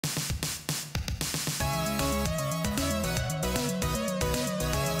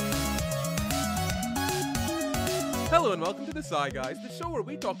Hello and welcome to the SCI Guys, the show where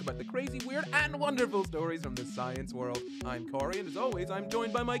we talk about the crazy, weird, and wonderful stories from the science world. I'm Corey, and as always, I'm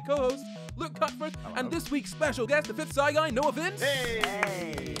joined by my co-host, Luke Cuthbert, and this week's special guest, the fifth SCI Guy, Noah Vince.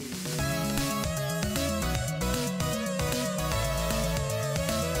 Hey!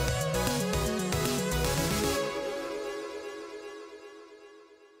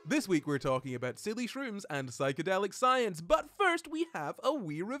 This week we're talking about silly shrooms and psychedelic science, but first we have a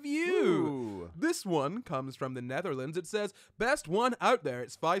wee review. Ooh. This one comes from the Netherlands. It says, best one out there.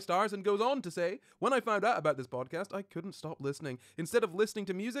 It's 5 stars and goes on to say, when I found out about this podcast, I couldn't stop listening. Instead of listening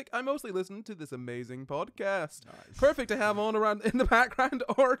to music, I mostly listened to this amazing podcast. Nice. Perfect to have on around in the background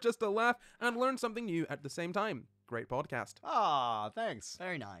or just to laugh and learn something new at the same time. Great podcast. Ah, thanks.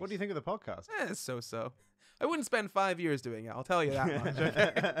 Very nice. What do you think of the podcast? So-so. I wouldn't spend 5 years doing it, I'll tell you that much.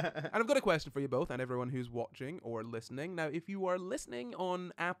 Okay? And I've got a question for you both and everyone who's watching or listening. Now, if you are listening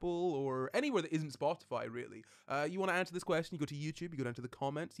on Apple or anywhere that isn't Spotify, really, you want to answer this question, you go to YouTube, you go down to the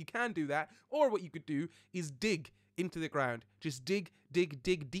comments, you can do that. Or what you could do is dig into the ground. Just dig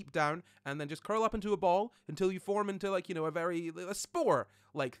deep down and then just curl up into a ball until you form into, like, you know, a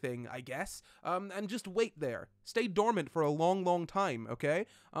spore-like thing, I guess. And just wait there. Stay dormant for a long time, okay?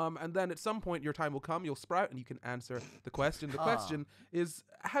 And then at some point your time will come, you'll sprout, and you can answer the question. The question is,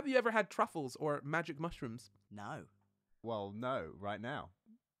 have you ever had truffles or magic mushrooms? No. Well, no, right now.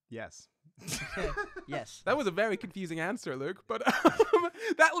 Yes. Yes. That was a very confusing answer, Luke, but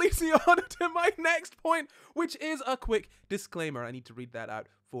that leads me on to my next point, which is a quick disclaimer. I need to read that out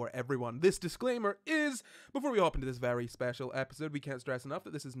for everyone. This disclaimer is, before we hop into this very special episode, we can't stress enough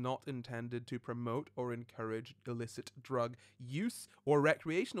that this is not intended to promote or encourage illicit drug use or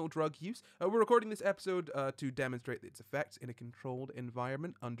recreational drug use. We're recording this episode to demonstrate its effects in a controlled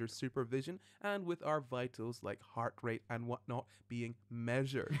environment under supervision and with our vitals like heart rate and whatnot being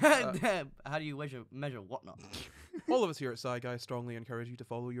measured. How do you measure whatnot? All of us here at SCI Guys strongly encourage you to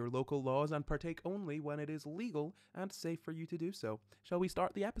follow your local laws and partake only when it is legal and safe for you to do so. Shall we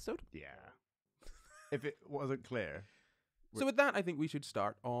start the episode? Yeah. If it wasn't clear. So with that, I think we should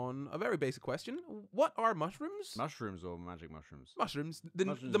start on a very basic question. What are mushrooms? Mushrooms or magic mushrooms? Mushrooms.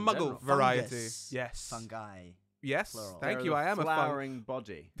 Mushrooms The in muggle general. variety. Fungus. Yes. Fungi. Yes. Plural. Thank They're you. the I am a flowering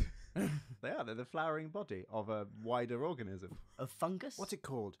body. They're the flowering body of a wider organism. A fungus? What's it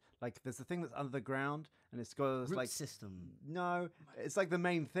called? Like, there's the thing that's under the ground, and it's got Root like system. no, it's like the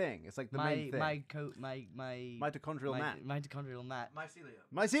main thing. It's like the main thing. Mitochondrial mat. Mitochondrial mat.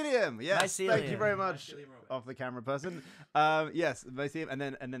 Mycelium. Yes. Thank you Mycelium. very much, off the camera person. Yes, mycelium, and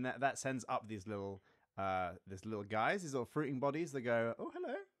then that sends up these little guys, these little fruiting bodies that go, oh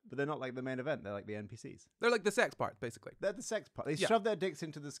hello, but they're not like the main event. They're like the NPCs. They're like the sex part, basically. They're the sex part. They Yeah. shove their dicks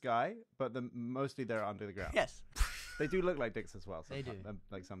into the sky, but mostly they're under the ground. Yes. They do look like dicks as well. They do.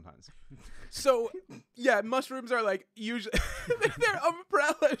 Like sometimes. So, yeah, mushrooms are like usually they're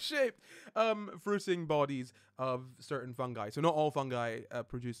umbrella shaped fruiting bodies of certain fungi. So not all fungi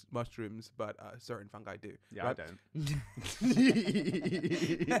produce mushrooms, but certain fungi do. Yeah, right? I don't.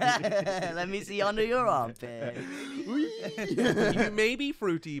 Let me see under your armpit. You may be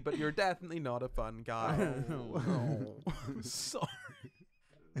fruity, but you're definitely not a fun guy. Sorry.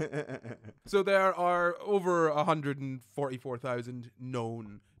 So there are over 144,000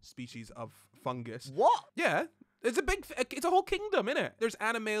 known species of fungus. What? Yeah, it's a whole kingdom, innit? There's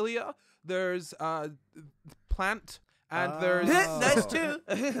Animalia, there's plant, and there's That's two.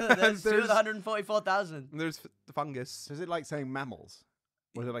 That's two there's- of the 144,000. there's fungus. So is it like saying mammals?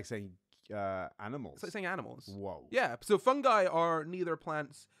 Or is it like saying animals? It's like saying animals. Whoa. Yeah, so fungi are neither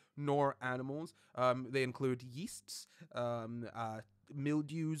plants nor animals. They include yeasts,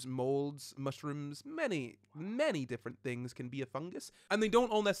 mildews, molds, mushrooms, many different things can be a fungus, and they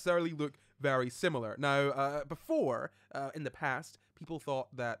don't all necessarily look very similar. Now, before, in the past, people thought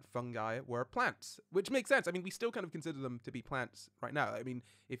that fungi were plants, which makes sense. I mean, we still kind of consider them to be plants right now. I mean,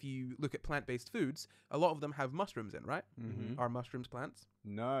 if you look at plant-based foods, a lot of them have mushrooms in, right? Mm-hmm. Are mushrooms plants?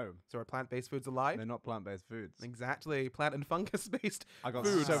 No, So are plant-based foods alive? they're not plant-based foods. Exactly, plant and fungus-based. I got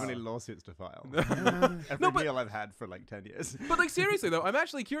food. so many lawsuits to file. Every No, but- meal I've had for like 10 years. But like seriously though, I'm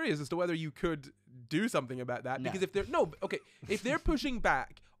actually curious as to whether you could do something about that, No. because if they're pushing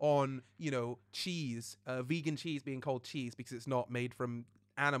back on, you know, cheese, vegan cheese being called cheese because it's not made from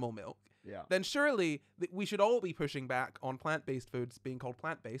animal milk, Yeah. then surely we should all be pushing back on plant-based foods being called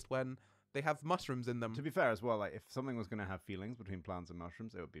plant-based when they have mushrooms in them. To be fair as well, like if something was going to have feelings between plants and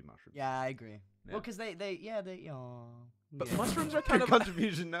mushrooms, it would be mushrooms. Yeah, I agree. Yeah. Well, because they. But yeah. mushrooms are kind Good of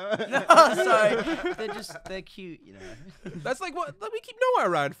contribution, Noah. No, sorry. They're cute, you know. that's like what we keep Noah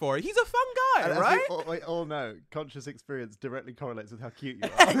around for. He's a fun guy, And as right? we all know, conscious experience directly correlates with how cute you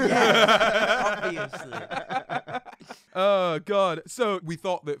are. Yeah, obviously. Oh god. So we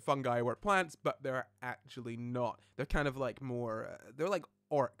thought that fungi were plants, but they're actually not. They're kind of like more. They're like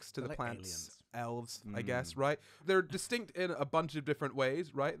orcs to They're the like plants. aliens. Elves, I guess, right? They're distinct in a bunch of different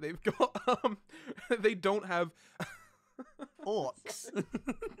ways, right? They've got they don't have Orcs.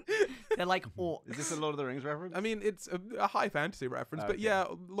 They're like orcs. Is this a Lord of the Rings reference? I mean, it's a high fantasy reference, but Okay. yeah,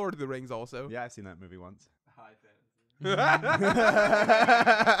 Lord of the Rings also. Yeah, I've seen that movie once. High fantasy.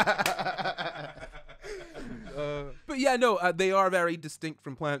 But yeah, no, they are very distinct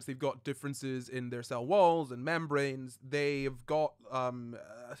from plants. They've got differences in their cell walls and membranes. They've got a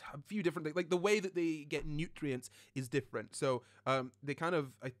few different things. Like the way that they get nutrients is different. So they kind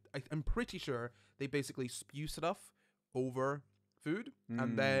of, I'm pretty sure they basically spew stuff over food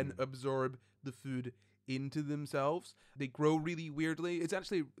and then absorb the food into themselves. They grow really weirdly. It's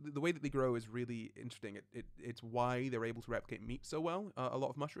actually the way that they grow is really interesting. It's why they're able to replicate meat so well. A lot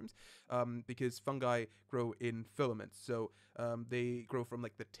of mushrooms, because fungi grow in filaments. So they grow from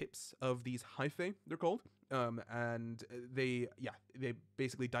like the tips of these hyphae, they're called, and they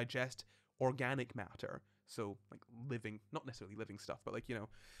basically digest organic matter. So like living, not necessarily living stuff, but like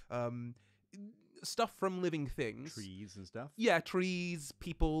stuff from living things. Trees and stuff. Yeah, trees,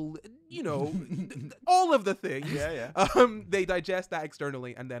 people, all of the things. Yeah. They digest that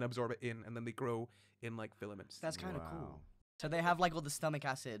externally and then absorb it in, and then they grow in like filaments. That's kind of Wow. cool. So they have like all the stomach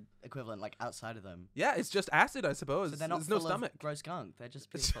acid equivalent like outside of them. Yeah, it's just acid, I suppose. So they're not There's no full stomach. of gross gunk. They're just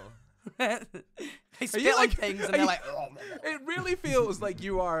beautiful. They Are spit you on like- things and are they're you- like. It really feels like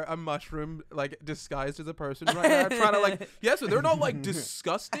you are a mushroom, like disguised as a person right now, trying to like. Yeah, so they're not like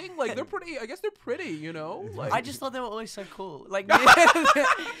disgusting. Like they're pretty. I guess they're pretty. Like I just thought they were always so cool. Like,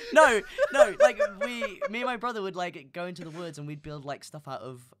 no, like me and my brother would like go into the woods and we'd build like stuff out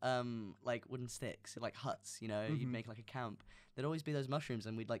of like wooden sticks, like huts. You'd make like a camp. There'd always be those mushrooms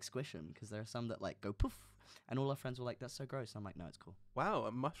and we'd like squish them because there are some that like go poof, and all our friends were like, "That's so gross." I'm like, "No, it's cool." wow,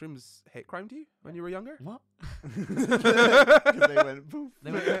 mushrooms hate crimed you when you were younger. What? Because they went poof.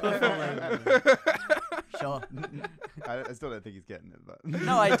 They went poof all over. Sure. I still don't think he's getting it, but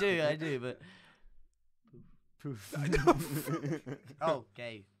No, I do, but poof. oh,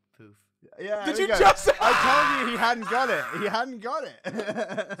 gay poof. Yeah. Did there you we go. just say- I told you he hadn't got it. He hadn't got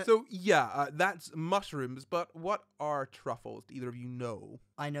it. So yeah, that's mushrooms. But what are truffles? Do either of you know?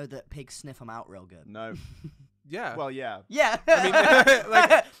 I know that pigs sniff them out real good. No. Yeah. Well, yeah. Yeah. I mean,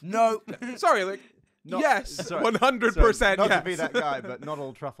 like, no. sorry, like. Not- Yes, sorry, 100%. sorry, not yes. to be that guy, but not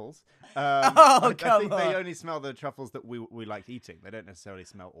all truffles. Oh, I come think on. they only smell the truffles that we like eating. They don't necessarily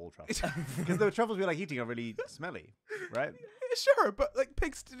smell all truffles. Because the truffles we like eating are really smelly, right? Sure, but like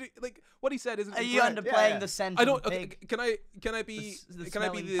pigs, like what he said isn't. Are you correct. underplaying yeah. the scent I of don't. the Okay, pig? can I be? The Can I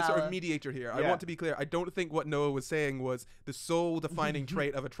be smelling the sort power. of mediator here? I Yeah. want to be clear. I don't think what Noah was saying was the sole defining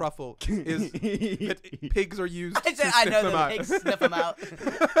trait of a truffle is that pigs are used I to said, sniff I know them that out. pigs sniff them out.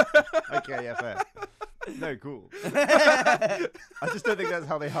 Okay, yeah, fair. No, cool. I just don't think that's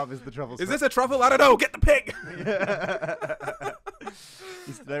how they harvest the truffles. Is this a truffle? I don't know. Get the pig.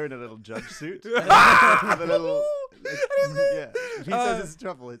 They're in a little judge suit. With a little, yeah. If he says it's a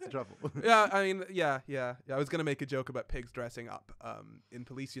truffle, it's a truffle. Yeah, I mean, yeah. I was gonna make a joke about pigs dressing up in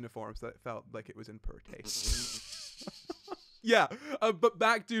police uniforms that felt like it was in poor taste. Yeah, but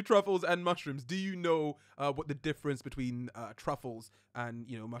back to truffles and mushrooms. Do you know what the difference between truffles and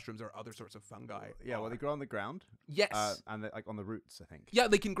mushrooms or other sorts of fungi? Yeah, well, they grow on the ground. Yes. And they're, like on the roots, I think. Yeah,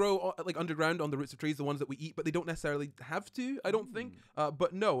 they can grow like underground on the roots of trees, the ones that we eat, but they don't necessarily have to, I don't think.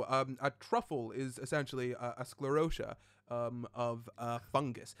 But no, a truffle is essentially a sclerotia of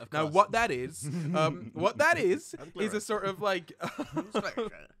fungus. Now, course. what that is is a sort of like.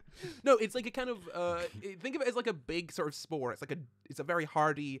 No, it's like a kind of think of it as like a big sort of spore. It's a very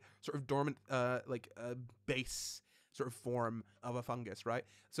hardy sort of dormant base sort of form of a fungus, right?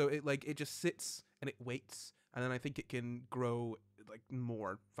 So it just sits and it waits, and then I think it can grow like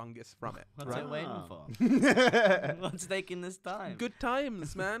more fungus from it. What's right? it waiting for? What's taking this time? Good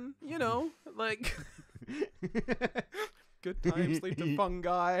times, man. Like good times lead to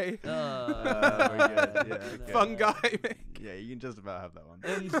fungi. Very good. Yeah, okay. Fungi. Yeah, you can just about have that one.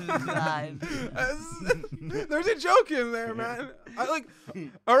 There's a joke in there, man.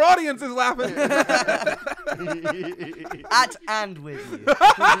 Our audience is laughing. At and with you.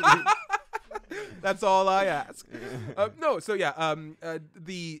 That's all I ask. No, so yeah,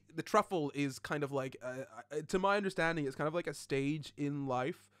 the truffle is kind of like, to my understanding, it's kind of like a stage in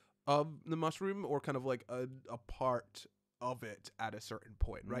life of the mushroom, or kind of like a part of it at a certain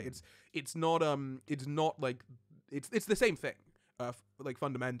point, right? It's not like it's the same thing, like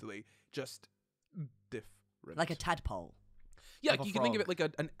fundamentally, just different. Like a tadpole. Yeah, Of a you can think of frog.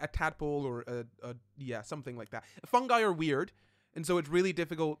 it like a tadpole or a something like that. Fungi are weird, and so it's really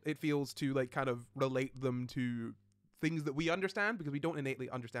difficult, it feels, to like kind of relate them to things that we understand, because we don't innately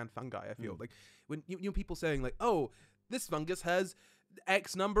understand fungi. I feel like when you know, people saying like, oh, this fungus has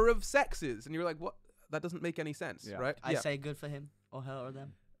X number of sexes, and you're like, what? That doesn't make any sense, Yeah. right? I say good for him or her or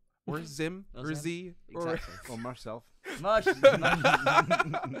them. Or Zim Or or Zim. Z or Exactly. Or myself. Mush.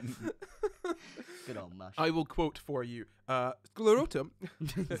 Good old mush. I will quote for you. Sclerotum.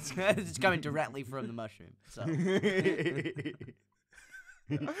 It's coming directly from the mushroom. So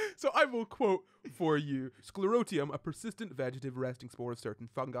So I will quote for you. Sclerotium, a persistent vegetative resting spore of certain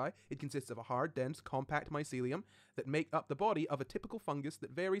fungi. It consists of a hard, dense, compact mycelium that make up the body of a typical fungus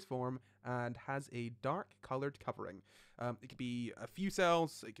that varies form and has a dark colored covering. It could be a few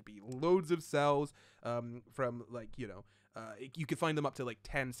cells. It could be loads of cells, from like, you know, you could find them up to like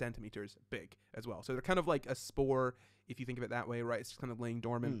 10 centimeters big as well. So they're kind of like a spore, if you think of it that way, right? It's just kind of laying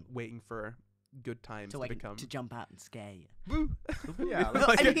dormant, waiting for good times to become. to jump out and scare you. Boo. Yeah,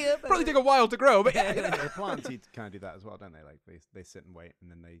 Like, probably take a while to grow, but yeah. The plants kind of do that as well, don't they? Like they sit and wait, and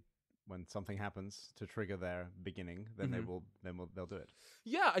then when something happens to trigger their beginning, then they'll do it.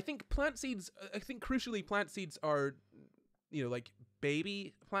 Yeah, I think plant seeds. I think crucially, plant seeds are, you know, like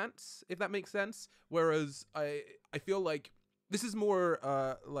baby plants, if that makes sense. Whereas I feel like this is more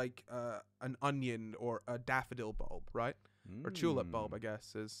like an onion or a daffodil bulb, right? Or tulip bulb, I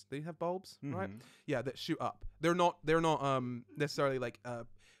guess. Is they have bulbs, right? Yeah, that shoot up. They're not necessarily like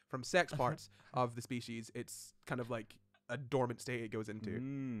from sex parts of the species. It's kind of like a dormant state it goes into.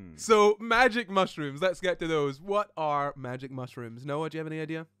 So magic mushrooms. Let's get to those. What are magic mushrooms? Noah, do you have any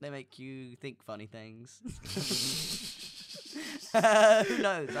idea? They make you think funny things. Who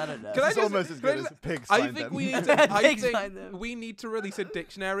knows? I don't know. Can I It's just- almost as can I good just- as pigs I find think them. we need to. I Pigs think find them. we need to release a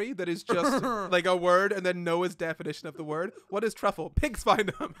dictionary that is just like a word and then Noah's definition of the word. What is truffle? Pigs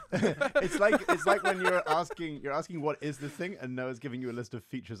find them. It's like when you're asking what is the thing, and Noah's giving you a list of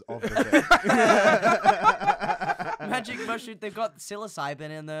features of the thing. Magic mushroom. They've got psilocybin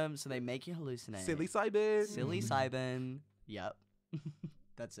in them, so they make you hallucinate. Psilocybin. Psilocybin. Yep.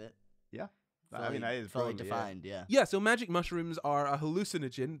 That's it. Yeah, I mean that is fully probably defined. Yeah. Yeah, so magic mushrooms are a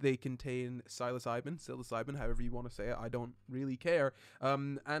hallucinogen. They contain psilocybin, however you want to say it. I don't really care.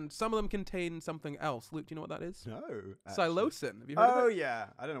 And some of them contain something else. Luke, do you know what that is? No. Psilocin. Have you heard of Oh it? yeah,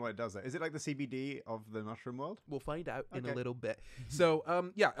 I don't know what it does though. Is it like the CBD of the mushroom world? We'll find out in a Okay. little bit. So,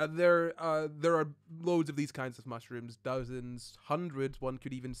 there are loads of these kinds of mushrooms, dozens, hundreds, one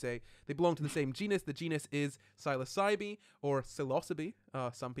could even say. They belong to the same genus. The genus is psilocybe, or psilocybe,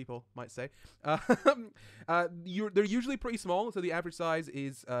 some people might say. They're usually pretty small, so the average size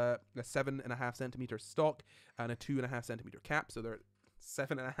is a 7.5 centimeter stalk and a 2.5 centimeter cap. So they're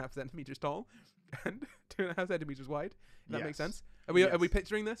 7.5 centimeters tall and 2.5 centimeters wide. If that makes Yes. sense. Are we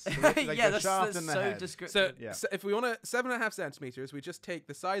picturing this? Like yeah, the that's shaft and the so head. descriptive. So, Yeah. so if we want 7.5 centimeters, we just take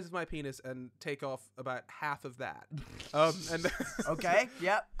the size of my penis and take off about half of that. And Okay.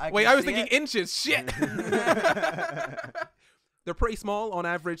 Yep. wait, can I was see thinking it. inches. Shit. They're pretty small on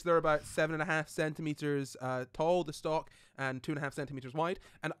average. They're about 7.5 centimeters tall, the stalk, and 2.5 centimeters wide.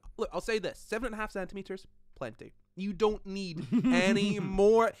 And look, I'll say this: 7.5 centimeters, plenty. You don't need any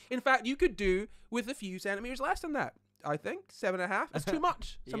more. In fact, you could do with a few centimeters less than that. I think 7.5. That's too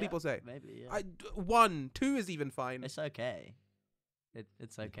much. Some Yeah, people say. Maybe. Yeah. 1, 2 is even fine. It's okay.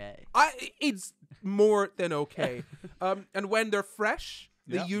 It's okay. It's more than okay. And when they're fresh,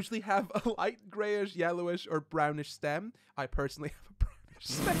 they Yeah. usually have a light grayish, yellowish, or brownish stem. I personally have a brownish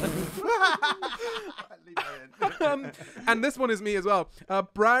stem. Leave that in. And this one is me as well.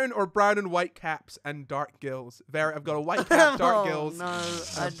 Brown or brown and white caps and dark gills. There, I've got a white cap, dark Oh, gills,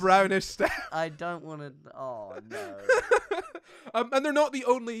 no, a brownish stem. I don't want to. Oh no. And they're not the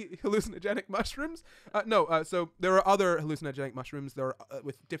only hallucinogenic mushrooms. So there are other hallucinogenic mushrooms. They're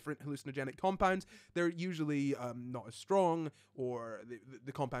with different hallucinogenic compounds. They're usually not as strong, or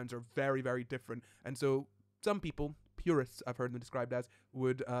the compounds are very, very different. And so some people, purists I've heard them described as,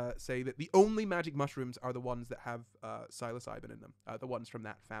 would say that the only magic mushrooms are the ones that have psilocybin in them, the ones from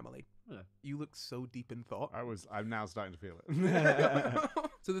that family. Yeah. You look so deep in thought. I'm now starting to feel it.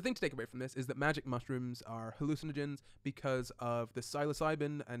 So the thing to take away from this is that magic mushrooms are hallucinogens because of the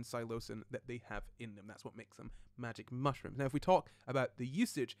psilocybin and psilocin that they have in them. That's what makes them magic mushrooms. Now, if we talk about the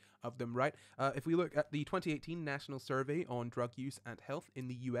usage of them, right, if we look at the 2018 National Survey on Drug Use and Health in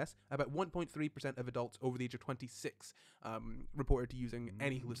the US, about 1.3% of adults over the age of 26 reported to using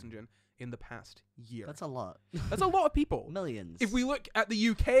any hallucinogen in the past year. That's a lot. That's a lot of people. Millions. If we look at the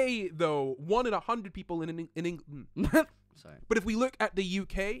UK, though, 1 in 100 people in England. Sorry. But if we look at the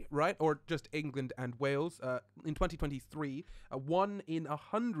UK, right, or just England and Wales, in 2023, 1 in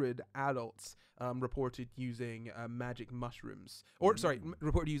 100 adults reported using magic mushrooms, or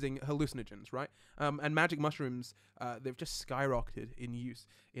reported using hallucinogens, right? And magic mushrooms, they've just skyrocketed in use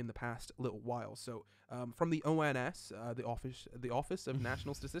in the past little while. So from the ONS, the Office of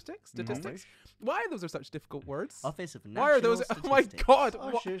National Statistics. Why those are such difficult words? Office of National Why are those? Statistics. Oh my God!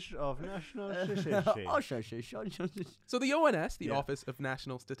 Office of National Statistics. So the ONS, the Office of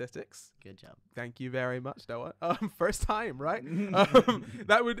National Statistics. Good job. Thank you very much, Noah. First time, right?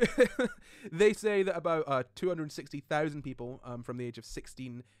 That would. They say that about 260,000 people from the age of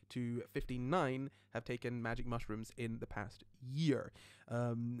 16 to 59 have taken magic mushrooms in the past year.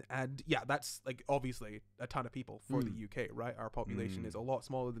 And yeah, that's like obviously a ton of people for the UK, right? Our population is a lot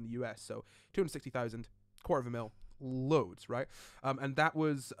smaller than the US, so 260,000, quarter of a mil, loads, right? And that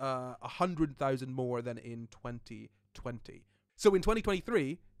was 100,000 more than in 2020. So in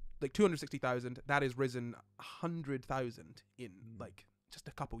 2023, like 260,000, that has risen 100,000 in like just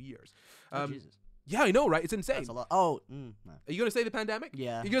a couple years. Jesus. Yeah, I know, right? It's insane. That's a lot. Oh, no. Are you going to say the pandemic?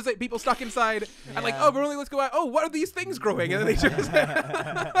 Yeah. You're going to say people stuck inside and like, oh, let's go out. Oh, what are these things growing? And then they just...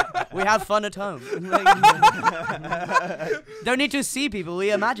 We have fun at home. Don't need to see people.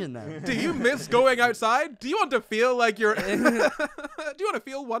 We imagine them. Do you miss going outside? Do you want to feel like you're... Do you want to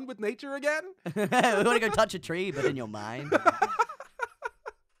feel one with nature again? We want to go touch a tree, but in your mind.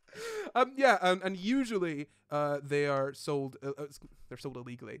 And usually they are sold. They're sold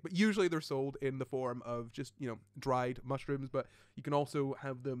illegally, but usually they're sold in the form of just dried mushrooms. But you can also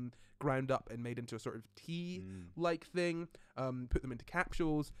have them ground up and made into a sort of tea-like thing. Put them into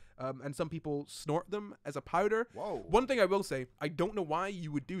capsules, and some people snort them as a powder. Whoa! One thing I will say, I don't know why you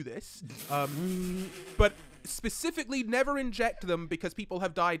would do this, but specifically never inject them because people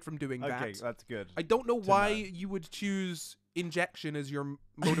have died from doing that. Okay, that's good. I don't know why you would choose injection as your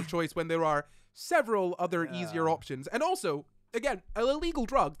mode of choice when there are several other easier options, and also again an illegal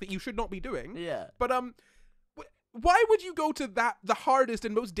drug that you should not be doing. Yeah. But why would you go to the hardest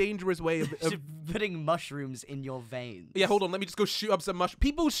and most dangerous way of putting mushrooms in your veins? Yeah, hold on, let me just go shoot up some mushrooms.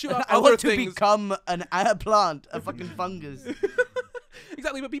 People shoot up I other want to things. become a plant, a fucking fungus.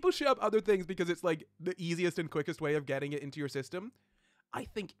 Exactly, but people shoot up other things because it's like the easiest and quickest way of getting it into your system. I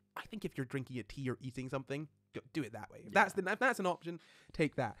think if you're drinking a tea or eating something, do it that way. If that's an option,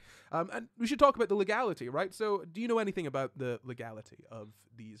 take that. And we should talk about the legality, right? So, do you know anything about the legality of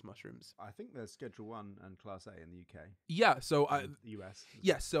these mushrooms? I think there's Schedule 1 and Class A in the UK. Yeah. So, US.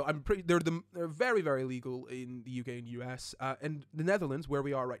 yes. So I'm pretty. They're very, very legal in the UK and US, and the Netherlands, where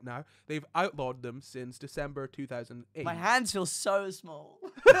we are right now. They've outlawed them since December 2008. My hands feel so small.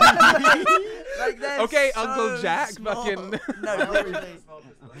 Like okay, so Uncle Jack, small. fucking. No, literally.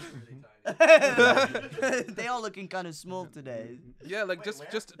 They are looking kind of small today. Yeah, like just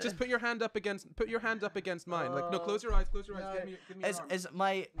put your hand up against mine. Like no, close your eyes. Give me your arm. As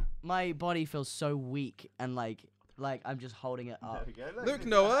my body feels so weak and like I'm just holding it up. Look,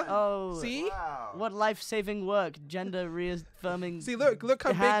 Noah. Oh, See? Wow. What life-saving work, gender reaffirming. See, look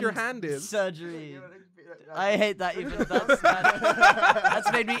how big your hand is. Surgery. I hate that even.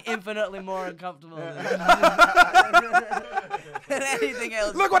 That's made me infinitely more uncomfortable than anything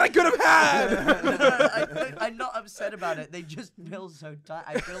else. Look what I could have had! I'm not upset about it. They just feel so tight.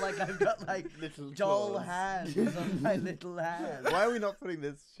 I feel like I've got like Little doll claws. hands on my little hands. Why are we not putting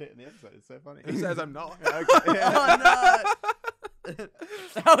this shit in the episode? It's so funny. He says I'm not. Okay. Oh no!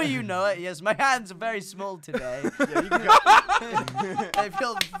 How do you know it? Yes, my hands are very small today. Yeah, you can go. They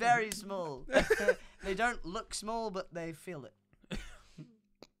feel very small. They don't look small, but they feel it.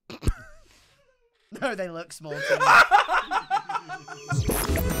 No, they look small to me.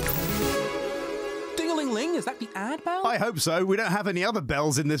 Ding-a-ling-ling, is that the ad bell? I hope so. We don't have any other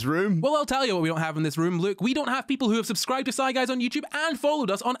bells in this room. Well, I'll tell you what we don't have in this room, Luke. We don't have people who have subscribed to SCI Guys on YouTube and followed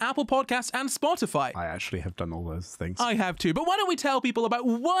us on Apple Podcasts and Spotify. I actually have done all those things. I have too, but why don't we tell people about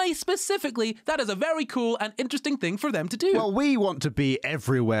why specifically that is a very cool and interesting thing for them to do? Well, we want to be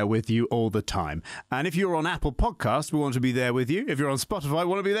everywhere with you all the time. And if you're on Apple Podcasts, we want to be there with you. If you're on Spotify, we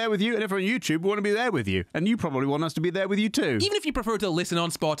want to be there with you. And if you're on YouTube, we want to be there with you. And you probably want us to be there with you too. Even if you prefer to listen on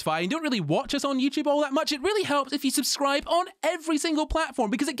Spotify and don't really watch us on YouTube all that much, it really helps if you subscribe on every single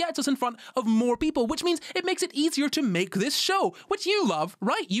platform because it gets us in front of more people, which means it makes it easier to make this show, which you love,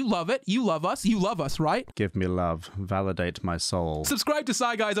 right? You love it. You love us, right? Give me love. Validate my soul. Subscribe to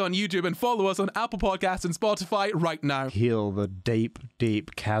SCI Guys on YouTube and follow us on Apple Podcasts and Spotify right now. Heal the deep,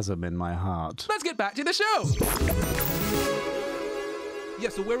 deep chasm in my heart. Let's get back to the show. Yeah,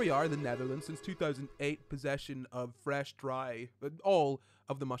 so where we are in the Netherlands, since 2008, possession of fresh, dry, all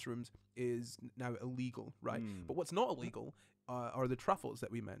of the mushrooms is now illegal, right? But what's not illegal are the truffles that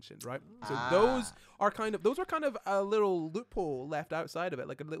we mentioned, right? So those are kind of a little loophole left outside of it,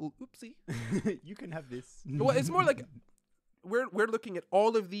 like a little oopsie. You can have this. Well, it's more like we're looking at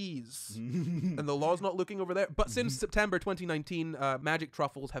all of these, and the law's not looking over there. But since September 2019, magic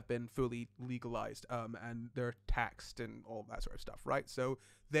truffles have been fully legalized, and they're taxed and all that sort of stuff, right? So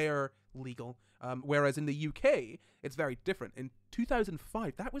they're legal. Whereas in the UK, it's very different. In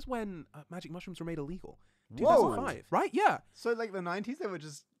 2005, that was when magic mushrooms were made illegal. 2005, right? Yeah. So like the 90s,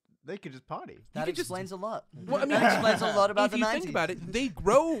 they could just party. That could explains a lot. Well, I mean, that explains a lot about if the you 90s. think about it, they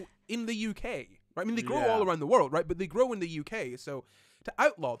grow in the UK, right? I mean, they grow all around the world, right? But they grow in the UK. So to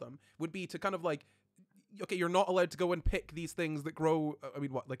outlaw them would be to kind of like, okay, you're not allowed to go and pick these things that grow, I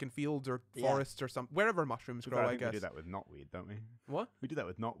mean, what, like in fields or forests or something, wherever mushrooms grow, I guess. We do that with knotweed, don't we? What? We do that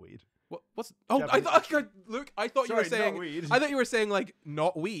with knotweed. What's? Oh, I thought. Look, I thought you were saying. Knotweed. I thought you were saying like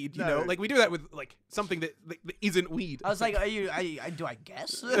not weed. You know, like we do that with like something that isn't weed. I was like, do I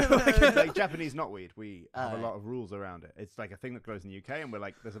guess? Like Japanese knotweed, we have a Right. lot of rules around it. It's like a thing that grows in the UK, and we're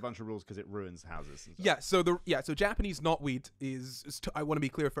like, there's a bunch of rules because it ruins houses. And stuff. So Japanese knotweed is I want to be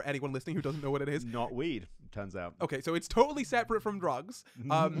clear for anyone listening who doesn't know what it is. Knotweed, turns out. Okay, so it's totally separate from drugs.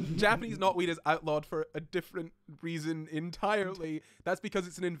 Japanese knotweed is outlawed for a different reason entirely. That's because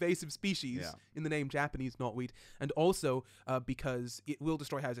it's an invasive species in the name Japanese knotweed, and also because it will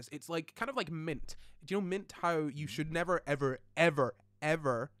destroy houses. It's like kind of like mint. Do you know mint? How you should never, ever, ever,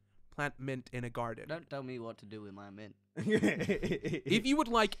 ever plant mint in a garden. Don't tell me what to do with my mint. If you would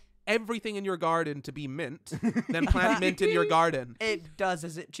like everything in your garden to be mint, then plant mint in your garden. It does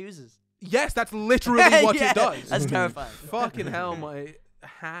as it chooses. Yes, that's literally what it does. That's terrifying. Fucking hell, my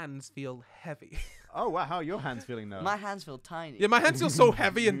hands feel heavy. Oh wow, how are your hands feeling now? My hands feel tiny. Yeah, my hands feel so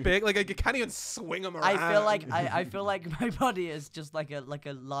heavy and big, like I can't even swing them around. I feel like my body is just like a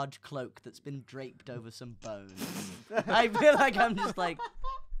large cloak that's been draped over some bones. I feel like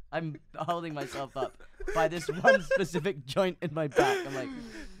I'm holding myself up by this one specific joint in my back. I'm like,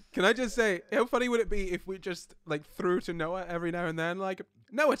 can I just say, how funny would it be if we just like threw to Noah every now and then, like,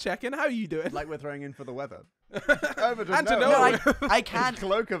 Noah, check in, how you doing? Like we're throwing in for the weather. Over to And to Noah. Noah. no, I can't.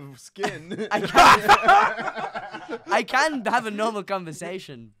 Cloak of skin. I can have a normal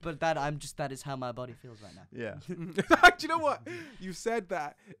conversation, but that is how my body feels right now. Yeah. Do you know what? You said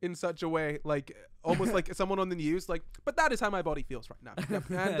that in such a way, like almost like someone on the news, like, but that is how my body feels right now. Yep.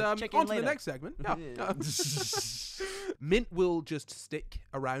 And Check in on to the later. next segment. Yeah. Mint will just stick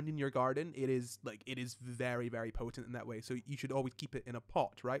around in your garden. It is very, very potent in that way. So you should always keep it in a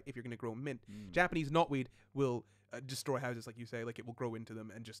pot, right? If you're going to grow mint. Japanese knotweed will destroy houses, like you say, like it will grow into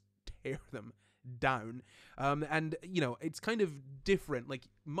them and just tear them down. And you know, it's kind of different. Like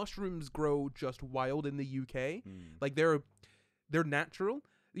mushrooms grow just wild in the UK. Like they're natural.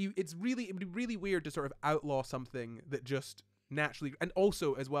 It would be really weird to sort of outlaw something that just naturally, and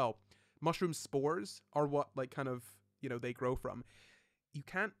also as well, mushroom spores are what like kind of, you know, they grow from. You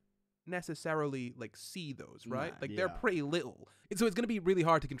can't necessarily like see those, right? Like they're pretty little. So it's going to be really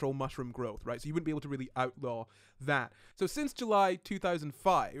hard to control mushroom growth, right? So you wouldn't be able to really outlaw that. So since July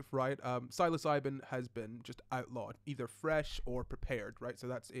 2005, right, psilocybin has been just outlawed, either fresh or prepared, right? So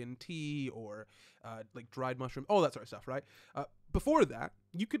that's in tea or like dried mushroom, all that sort of stuff, right? Before that,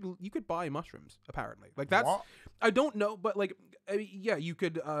 you could buy mushrooms, apparently. Like that's, What? I don't know, but like, I mean, yeah, you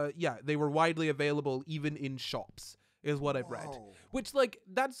could, they were widely available even in shops, is what I've read. Which, like,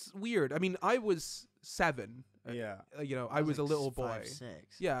 that's weird. I mean, I was 7. Yeah. You know, I was a little boy. 5, 6.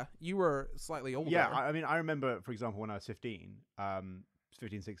 Yeah, you were slightly older. Yeah, I mean, I remember, for example, when I was 15,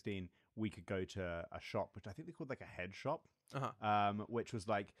 16, we could go to a shop, which I think they called like a head shop, which was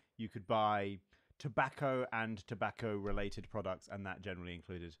like you could buy tobacco and tobacco-related products, and that generally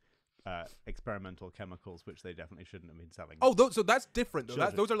included experimental chemicals, which they definitely shouldn't have been selling. Oh, so that's different though.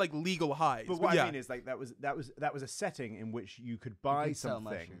 Sure. Those are like legal highs. But what I mean is, like, that was a setting in which you could buy could sell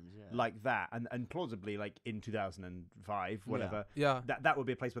something mushrooms, yeah. like that, and plausibly, like in 2005, whatever. Yeah. That would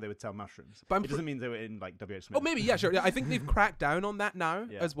be a place where they would sell mushrooms. But it doesn't mean they were in like WH Smith. Oh, maybe, yeah, sure. Yeah, I think they've cracked down on that now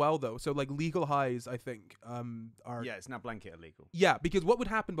Yeah. as well, though. So like legal highs, I think, are Yeah, it's now blanket illegal. Yeah, because what would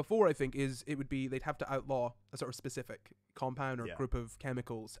happen before, I think, is they'd have to outlaw a sort of specific compound or group of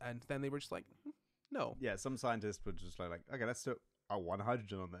chemicals, and then they were just like, no. Yeah, some scientists would just like, okay, let's do it I want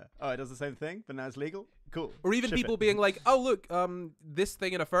hydrogen on there. Oh, it does the same thing, but now it's legal? Cool. Or even Ship people it. being like, oh, look, this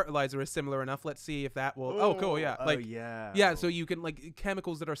thing in a fertilizer is similar enough. Let's see if that will... Oh, cool, yeah. Like, yeah. yeah, so you can, like,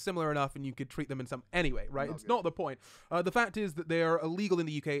 chemicals that are similar enough and you could treat them in some... Anyway, right? Not It's good. not the point. The fact is that they are illegal in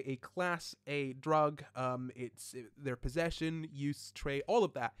the UK, a Class A drug. Their possession, use, trade, all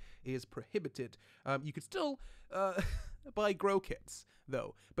of that is prohibited. You could still buy grow kits,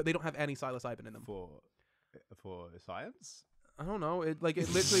 though, but they don't have any psilocybin in them. For science? I don't know. It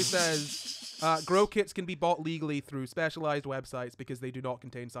literally says grow kits can be bought legally through specialized websites because they do not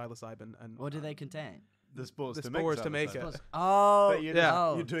contain psilocybin. And What do they contain? The spores The to spores make to make psilocybin. it. Oh, But you're,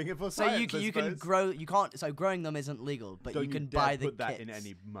 yeah. you're doing it for So science, you can grow. You can't. So growing them isn't legal, but Don't you can dare buy the put that kits. in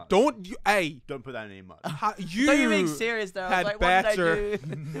any mud. don't you? Hey, Don't put that in any mud. you. Don't you being serious though? I had was like, what better- did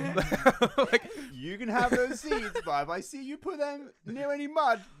I do? Like, You can have those seeds, but if I see you put them near any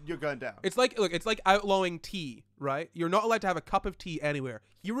mud, you're going down. it's like outlawing tea, right? You're not allowed to have a cup of tea anywhere.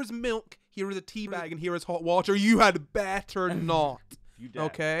 Here is milk. Here is a tea bag, and here is hot water. You had better not. If you dare.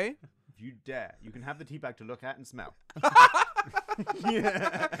 Okay. If you dare, you can have the tea bag to look at and smell.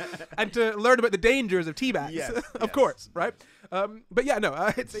 And to learn about the dangers of tea bags, Yes, of yes. course, right? But yeah, no,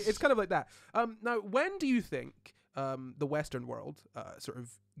 it's kind of like that. Now, when do you think the Western world sort of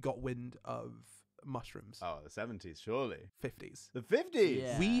got wind of mushrooms? Oh, the 70s, surely. 50s. The 50s?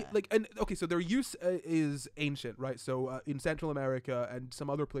 Yeah. We okay, so their use is ancient, right? So in Central America and some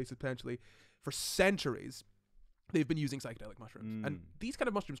other places potentially, for centuries, they've been using psychedelic mushrooms. And these kind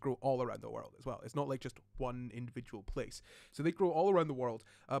of mushrooms grow all around the world as well. It's not like just one individual place. So they grow all around the world.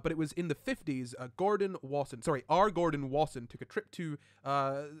 But it was in the 50s, R. Gordon Wasson took a trip to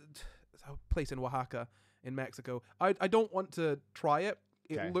a place in Oaxaca in Mexico. I don't want to try it.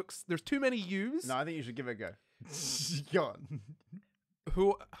 Okay. It looks, there's too many U's. No, I think you should give it a go. Go on.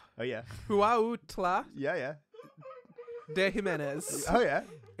 Oh, yeah. Huautla Yeah, yeah. de Jimenez. Oh, yeah.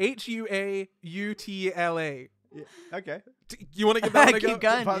 Huautla. Yeah. Okay. You want to give that one a go? Keep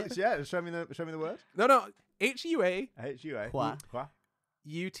going. Yeah, show me the word. No. Huautla. H-U-A. Hua.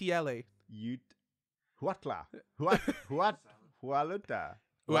 Huatla. Hualuta.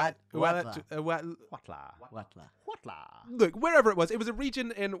 Huatla. Huatla. Huatla. Huatla. Look, wherever it was a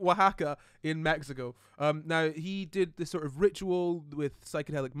region in Oaxaca in Mexico. Now, he did this sort of ritual with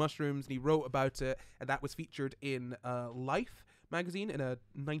psychedelic mushrooms, and he wrote about it, and that was featured in Life magazine in a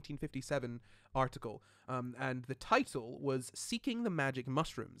 1957 article. And the title was Seeking the Magic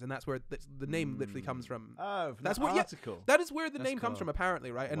Mushrooms, and that's where the name literally comes from. Oh, from That's that what- yeah. article. That is where the That's name comes cool. from,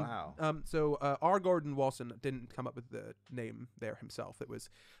 apparently, right? And, Wow. So R. Gordon Wasson didn't come up with the name there himself. It was,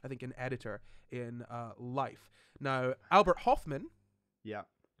 I think, an editor in Life. Now, Albert Hoffman, Yeah.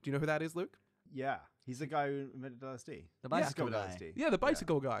 do you know who that is, Luke? Yeah. He's the guy who invented LSD. The bicycle Discovered guy. LSD. Yeah, the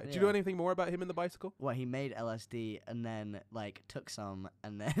bicycle guy. Do you Yeah. know anything more about him and the bicycle? Well, he made LSD and then like took some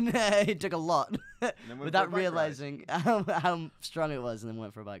and then he took a lot then went for a without bike ride. realizing how strong it was and then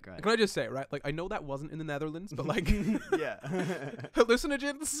went for a bike ride. Can I just say, right? Like, I know that wasn't in the Netherlands, but like, Yeah.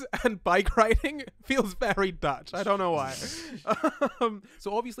 hallucinogens and bike riding feels very Dutch. I don't know why.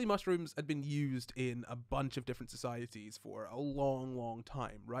 So obviously mushrooms had been used in a bunch of different societies for a long, long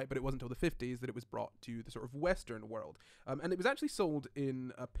time, right? But it wasn't until the 50s that it was brought to the sort of Western world. And it was actually sold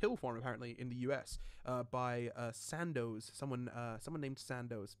in a pill form, apparently, in the US by Sandoz, someone named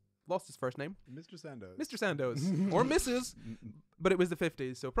Sandoz. Lost his first name. Mr. Sandoz. Mr. Sandoz. Or Mrs., but it was the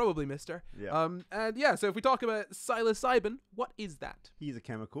 50s, so probably Mr. Yeah. And yeah, so if we talk about psilocybin, what is that? He's a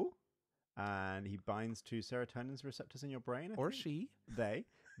chemical, and he binds to serotonin receptors in your brain. I Or think. she? They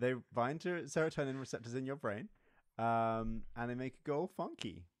bind to serotonin receptors in your brain, and they make it go all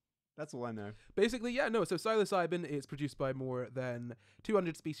funky. That's all I know. Basically, yeah, no. So psilocybin is produced by more than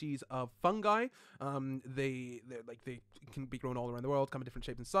 200 species of fungi. They can be grown all around the world, come in different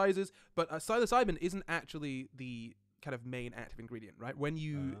shapes and sizes. But psilocybin isn't actually the kind of main active ingredient, right? When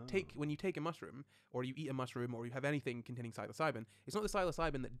you take a mushroom, or you eat a mushroom, or you have anything containing psilocybin, it's not the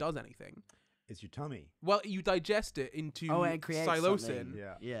psilocybin that does anything. It's your tummy. Well, you digest it into It creates psilocin. something.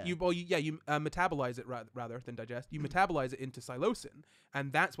 Yeah. Yeah. You metabolize it rather than digest. You metabolize it into psilocin,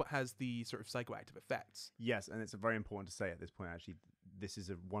 and that's what has the sort of psychoactive effects. Yes, and it's very important to say at this point, actually, this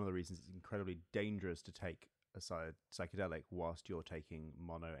is one of the reasons it's incredibly dangerous to take a psychedelic whilst you're taking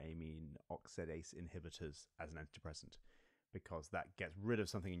monoamine oxidase inhibitors as an antidepressant, because that gets rid of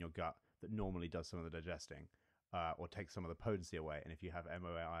something in your gut that normally does some of the digesting, or takes some of the potency away. And if you have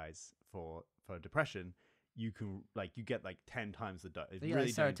MOAIs for depression, you can you get 10 times the dose. It's Yeah,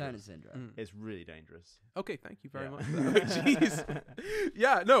 really serotonin dangerous. syndrome. It's really dangerous. Okay, thank you very Yeah. much. Jeez.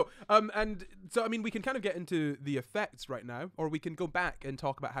 Yeah, no. And so I mean, we can kind of get into the effects right now, or we can go back and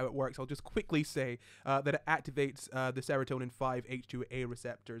talk about how it works. I'll just quickly say that it activates the serotonin 5-H2A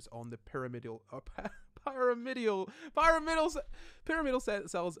receptors on the pyramidal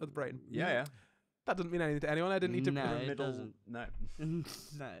cells of the brain. Yeah. That doesn't mean anything to anyone. I didn't need to. No, it Pyramidal- doesn't. No.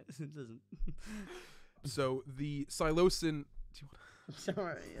 No, it doesn't. So the psilocin.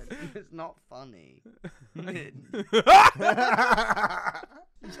 Sorry, it's not funny.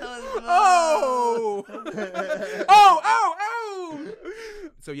 Oh! Oh!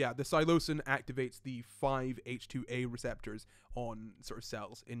 So yeah, the psilocin activates the 5-H2A receptors on sort of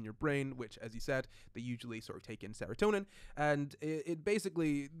cells in your brain, which, as you said, they usually sort of take in serotonin, and it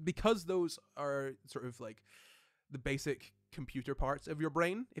basically, because those are sort of like the basic computer parts of your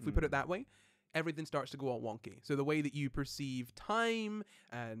brain, if we put it that way, everything starts to go all wonky. So the way that you perceive time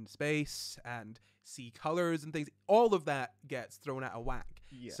and space and see colors and things, all of that gets thrown out of whack.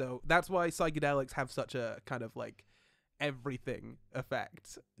 Yeah. So that's why psychedelics have such a kind of like everything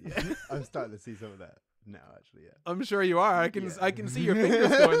effect. Yeah. I'm starting to see some of that now, actually. Yeah. I'm sure you are. I can Yeah. see your fingers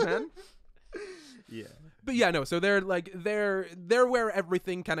going, man. Yeah. But yeah, no. So they're where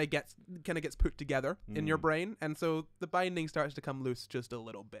everything kind of gets put together in your brain, and so the binding starts to come loose just a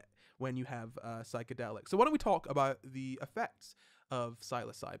little bit when you have psychedelics. So why don't we talk about the effects of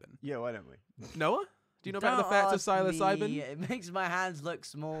psilocybin? Yeah, why don't we? Noah, do you know about the effects of psilocybin? Me. It makes my hands look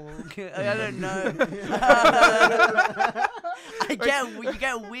small. I don't know. You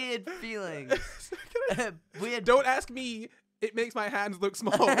get weird feelings. Weird. Don't ask me. It makes my hands look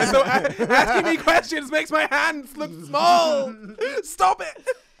small. So asking me questions makes my hands look small. Stop it.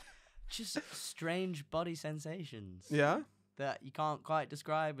 Just strange body sensations. Yeah. That you can't quite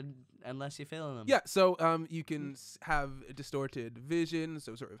describe unless you're feeling them. Yeah, so you can have distorted vision,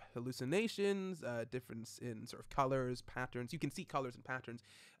 so sort of hallucinations, difference in sort of colors, patterns. You can see colors and patterns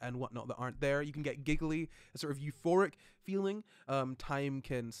and whatnot that aren't there. You can get giggly, a sort of euphoric feeling. Time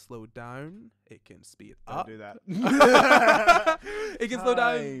can slow down. It can speed up. Don't do that. It can slow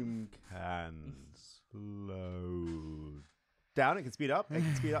down. Time can slow down. It can speed up. It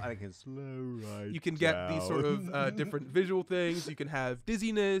can speed up, and it can slow right. You can get these sort of different visual things. You can have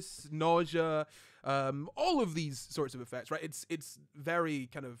dizziness, nausea, all of these sorts of effects, right? It's very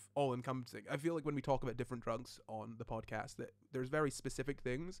kind of all-encompassing. I feel like when we talk about different drugs on the podcast, that there's very specific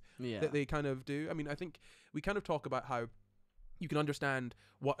things that they kind of do. I mean, I think we kind of talk about how you can understand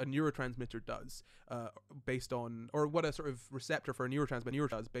what a neurotransmitter does based on, or what a sort of receptor for a neurotransmitter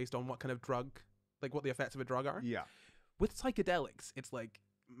does based on what kind of drug, like what the effects of a drug are. Yeah. With psychedelics, it's like,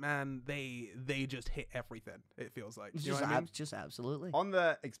 man, they just hit everything. It feels like, you know what I mean? Just absolutely. On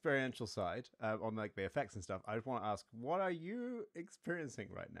the experiential side, on like the effects and stuff, I just want to ask, what are you experiencing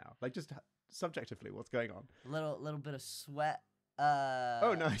right now? Like just subjectively, what's going on? Little bit of sweat.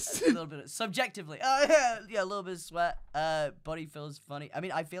 Oh, nice. A little bit of, subjectively. Oh yeah, a little bit of sweat. Body feels funny. I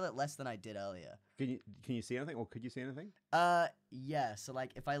mean, I feel it less than I did earlier. Can you see anything, or could you see anything? Yeah. So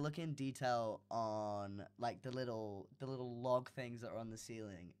like, if I look in detail on like the little log things that are on the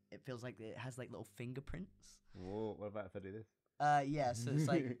ceiling, it feels like it has like little fingerprints. Whoa, what about if I do this? Yeah. So it's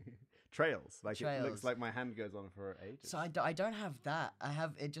like trails. Like it looks Trails. like my hand goes on for ages. So I don't have that.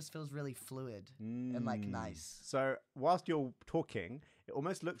 It just feels really fluid and like nice. So whilst you're talking, it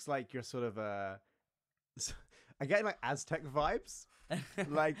almost looks like you're sort of I get like Aztec vibes.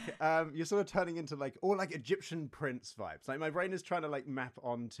 Like you're sort of turning into like, or like Egyptian prince vibes. Like my brain is trying to like map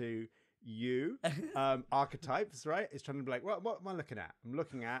onto you archetypes, right? It's trying to be like, what am I looking at? I'm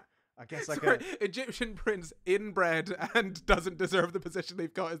looking at, I guess, like Sorry, Egyptian prince inbred and doesn't deserve the position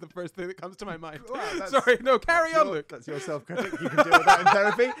they've got is the first thing that comes to my mind. Wow, Sorry, no, carry on, Luke. That's your self-critic. You can deal with that in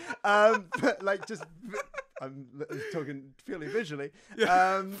therapy. But like, just I'm talking purely visually.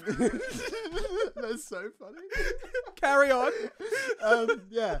 Yeah. That's so funny. Carry on.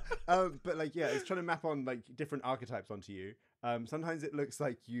 Yeah. But like, yeah, it's trying to map on like different archetypes onto you. Sometimes it looks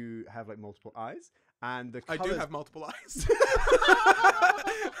like you have like multiple eyes, and the I colors... do have multiple eyes.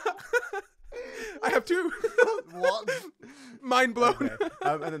 I have two. What? Mind blown. Okay.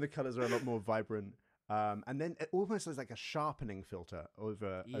 And then the colors are a lot more vibrant. And then it almost has like a sharpening filter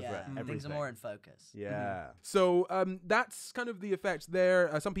over everything. Things are more in focus. Yeah. So that's kind of the effects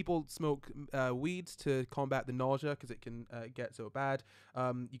there. Some people smoke weeds to combat the nausea because it can get so bad.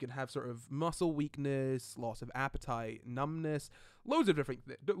 You can have sort of muscle weakness, loss of appetite, numbness, loads of different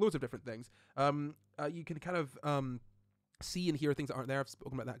things. You can kind of see and hear things that aren't there. I've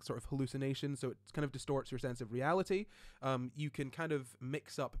spoken about that sort of hallucination, so it kind of distorts your sense of reality. You can kind of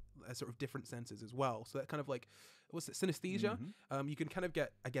mix up sort of different senses as well. So that kind of like, what's it, synesthesia? You can kind of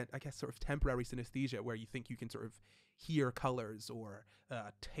get, again, I guess sort of temporary synesthesia, where you think you can sort of hear colors or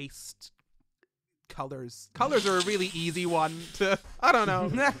taste colors. Colors are a really easy one to, I don't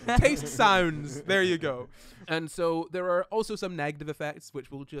know, taste sounds. There you go. And so there are also some negative effects, which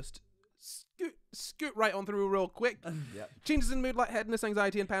we'll just scoot right on through real quick. Yep. Changes in mood, lightheadedness,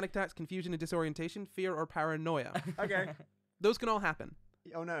 anxiety and panic attacks, confusion and disorientation, fear or paranoia. Okay. Those can all happen.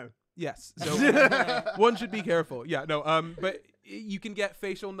 Oh no. Yes. So one should be careful. Yeah, no. But you can get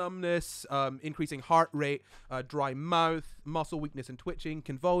facial numbness, increasing heart rate, dry mouth, muscle weakness and twitching,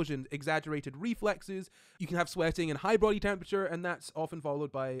 convulsions, exaggerated reflexes. You can have sweating and high body temperature, and that's often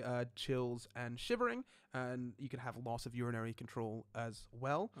followed by chills and shivering. And you can have loss of urinary control as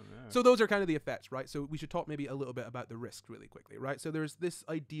well. Oh, no. So those are kind of the effects, right? So we should talk maybe a little bit about the risks really quickly, right? So there's this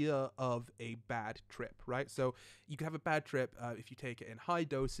idea of a bad trip, right? So you can have a bad trip if you take it in high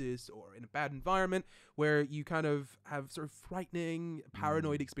doses or in a bad environment, where you kind of have sort of frightening,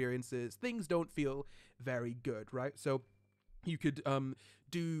 paranoid experiences. Things don't feel very good, right? So you could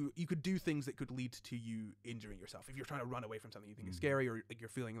do things that could lead to you injuring yourself. If you're trying to run away from something you think is scary, or like you're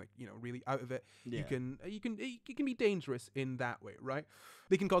feeling like, you know, really out of it, it can be dangerous in that way, right?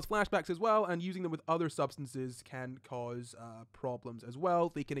 They can cause flashbacks as well, and using them with other substances can cause problems as well.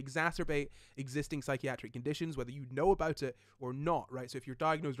 They can exacerbate existing psychiatric conditions, whether you know about it or not, right? So if you're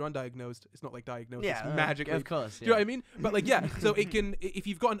diagnosed or undiagnosed, it's not like diagnosis magically. Of course. Do you know what I mean? But like, yeah, so it can, if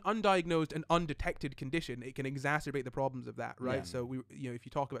you've got an undiagnosed and undetected condition, it can exacerbate the problems of that, right? So if you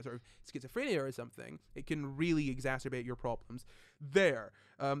talk about sort of schizophrenia or something, it can really exacerbate your problems there.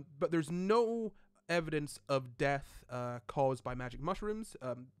 But there's no evidence of death caused by magic mushrooms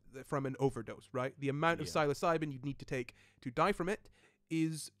from an overdose, right? The amount of psilocybin you'd need to take to die from it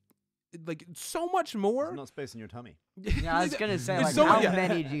is like so much more. It's not space in your tummy. Yeah, I was gonna say, like, how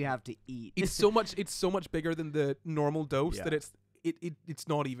many do you have to eat? It's so much bigger than the normal dose that it's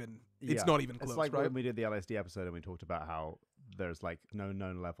not even close. It's like right? when we did the LSD episode and we talked about how there's like no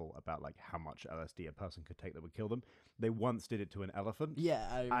known level about like how much LSD a person could take that would kill them. They once did it to an elephant.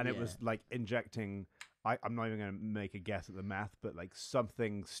 And it was like injecting, I'm not even going to make a guess at the math, but like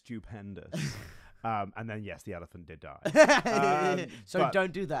something stupendous. And then yes, the elephant did die. So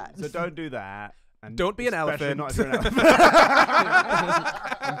don't do that. So don't do that. And don't be an elephant. Not if you're an elephant.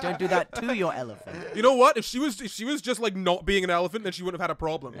 And don't do that to your elephant. You know what? If she was just like not being an elephant, then she wouldn't have had a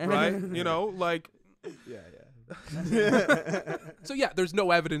problem, right? You know, like. Yeah. So yeah, there's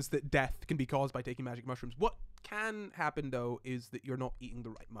no evidence that death can be caused by taking magic mushrooms. What can happen though is that you're not eating the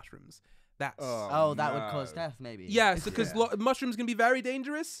right mushrooms. That's that would cause death, maybe. Yeah, because mushrooms can be very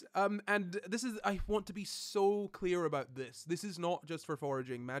dangerous. And I want to be so clear about this. This is not just for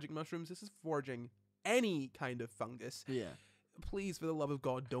foraging magic mushrooms. This is for foraging any kind of fungus. Yeah. Please, for the love of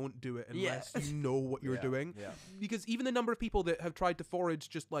God, don't do it unless you know what you're doing. Yeah. Because even the number of people that have tried to forage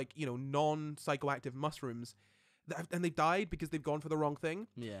just like, you know, non-psychoactive mushrooms, and they've died because they've gone for the wrong thing.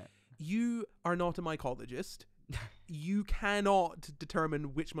 Yeah. You are not a mycologist. You cannot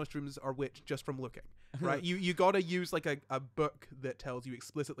determine which mushrooms are which just from looking, right? You got to use like a book that tells you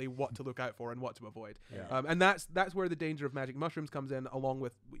explicitly what to look out for and what to avoid. Yeah. And that's where the danger of magic mushrooms comes in, along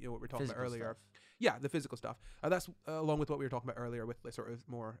with what we were talking about earlier. Stuff. Yeah, the physical stuff. That's along with what we were talking about earlier with the sort of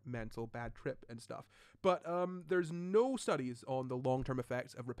more mental bad trip and stuff. But there's no studies on the long-term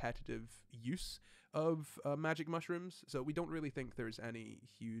effects of repetitive use of magic mushrooms, so we don't really think there's any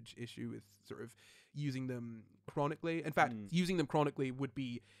huge issue with sort of using them chronically. In fact, using them chronically would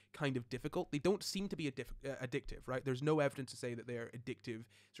be kind of difficult. They don't seem to be addictive, right? There's no evidence to say that they're addictive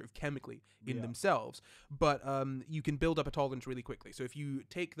sort of chemically in themselves, but you can build up a tolerance really quickly. So if you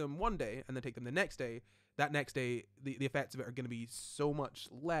take them one day and then take them the next day, that next day the effects of it are going to be so much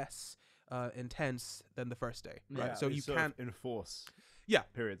less intense than the first day, right? Yeah, so you can't enforce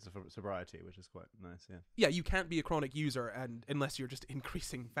periods of sobriety, which is quite nice. Yeah, you can't be a chronic user and unless you're just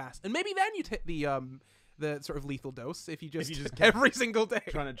increasing fast, and maybe then you'd hit the sort of lethal dose if you just every single day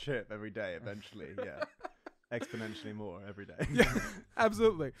trying to chip every day eventually. Exponentially more every day. Yeah,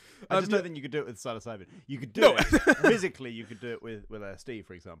 absolutely. I just don't think you could do it with psilocybin. You could do it physically. You could do it with LSD,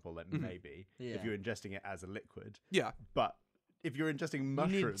 for example. Then maybe if you're ingesting it as a liquid. Yeah, but if you're ingesting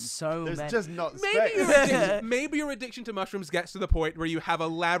mushrooms, there's just not space. Maybe your addiction to mushrooms gets to the point where you have a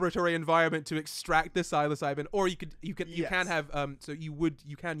laboratory environment to extract the psilocybin, or you can have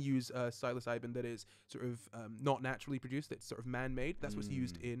you can use psilocybin that is sort of not naturally produced. It's sort of man-made. That's what's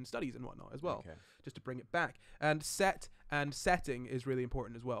used in studies and whatnot as well. just to bring it back. And setting is really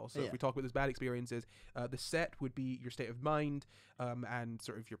important as well. So if we talk about those bad experiences, the set would be your state of mind, and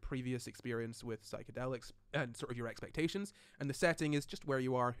sort of your previous experience with psychedelics and sort of your expectations. And the setting is just where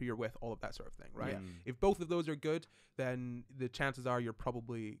you are, who you're with, all of that sort of thing, right? If both of those are good, then the chances are you're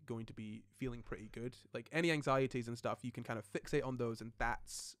probably going to be feeling pretty good. Like any anxieties and stuff, you can kind of fixate on those, and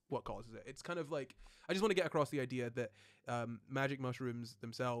that's what causes it. It's kind of like, I just want to get across the idea that magic mushrooms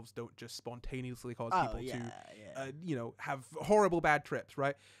themselves don't just spontaneously cause people to, you know, have horrible bad trips,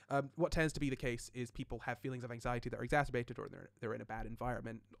 right? What tends to be the case is people have feelings of anxiety that are exacerbated, or they're in a bad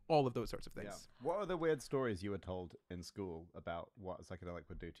environment, all of those sorts of things. Yeah. What are the weird stories you were told in school about what a psychedelic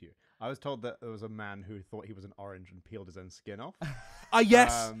would do to you? I was told that there was a man who thought he was an orange and peeled his own skin off.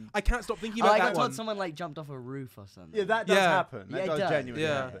 Yes! I can't stop thinking about that I one. thought someone like jumped off a roof or something. Yeah, that does happen. That does genuinely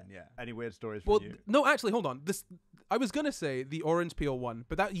happen. Yeah. Any weird stories from you? No, actually, hold on. I was gonna say the orange peel one,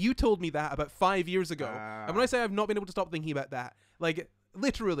 but that you told me that about 5 years ago. And when I say I've not been able to stop thinking about that, like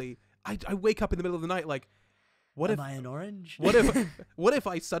literally, I wake up in the middle of the night like, Am I an orange? What if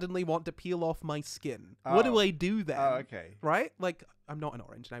I suddenly want to peel off my skin? What do I do then? Oh, okay. Right? Like, I'm not an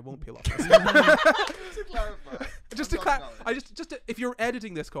orange and I won't peel off my skin. Just to clarify, if you're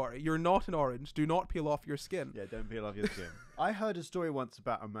editing this, Corey, you're not an orange. Do not peel off your skin. Yeah, don't peel off your skin. I heard a story once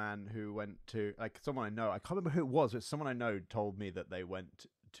about a man who went to, like, someone I know. I can't remember who it was, but someone I know told me that they went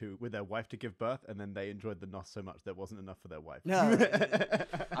with their wife to give birth, and then they enjoyed the nos so much there wasn't enough for their wife. No,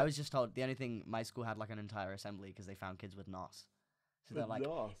 I was just told the only thing, my school had like an entire assembly because they found kids with nos. So they're like,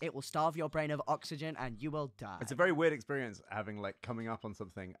 it will starve your brain of oxygen and you will die. It's a very weird experience having like coming up on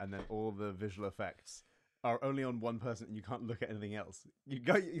something and then all the visual effects are only on one person and you can't look at anything else. You're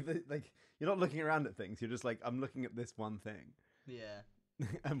not looking around at things. You're just like, I'm looking at this one thing. Yeah.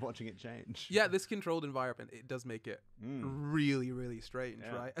 And watching it change. Yeah, this controlled environment, it does make it really, really strange,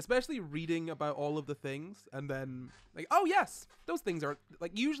 right? Especially reading about all of the things and then like, oh yes, those things are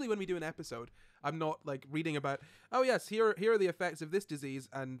like, usually when we do an episode, I'm not like reading about, oh yes, here are the effects of this disease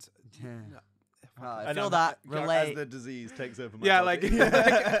and I feel that relate as the disease takes over my body. like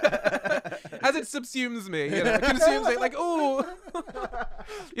as it subsumes me, you know, it consumes it like, oh,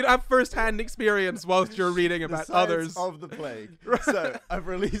 you don't have first-hand experience whilst you're reading about others of the plague. So I've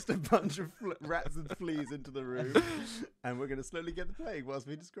released a bunch of rats and fleas into the room, and we're going to slowly get the plague whilst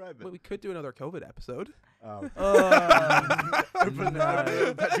we describe it. Well, we could do another COVID episode. Open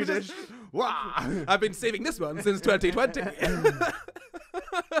the petri dish. Wow. I've been saving this one since 2020.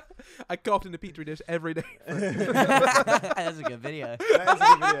 I coughed in a petri dish every day. That's a good video.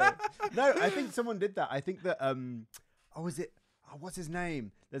 No, I think someone did that. I think that what's his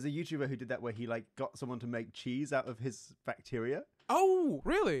name? There's a YouTuber who did that where he like got someone to make cheese out of his bacteria. Oh,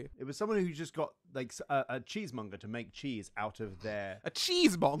 really? It was someone who just got like a cheesemonger to make cheese out of their a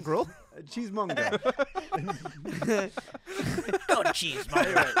cheese mongrel. A cheesemonger. Go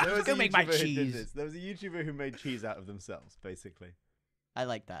cheesemonger. Go make my cheese. There was a YouTuber who made cheese out of themselves, basically. I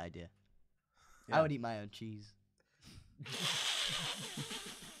like that idea. Yeah. I would eat my own cheese.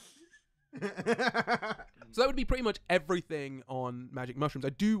 So that would be pretty much everything on magic mushrooms. I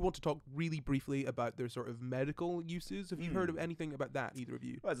do want to talk really briefly about their sort of medical uses. Have you heard of anything about that, either of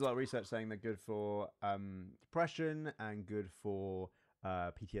you? Well, there's a lot of research saying they're good for depression and good for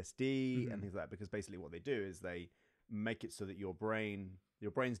PTSD and things like that, because basically what they do is they make it so that your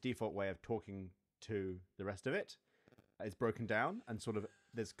brain's default way of talking to the rest of it is broken down, and sort of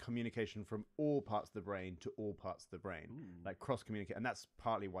there's communication from all parts of the brain to all parts of the brain, like cross communicate, and that's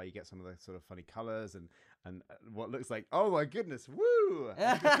partly why you get some of the sort of funny colors and what looks like, oh my goodness, woo!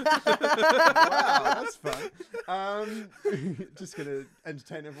 Wow, that's fun. Just gonna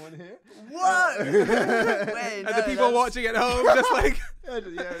entertain everyone here. What? Wait, and the people watching at home just like,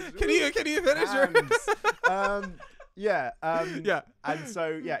 can you finish Yeah. And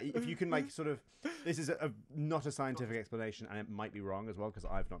so, if you can like sort of, this is not a scientific explanation, and it might be wrong as well because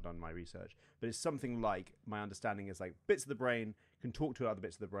I've not done my research, but it's something like, my understanding is like bits of the brain can talk to other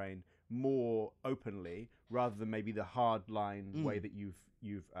bits of the brain more openly rather than maybe the hard line way that you've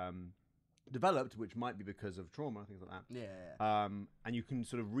developed, which might be because of trauma, things like that. Yeah. And you can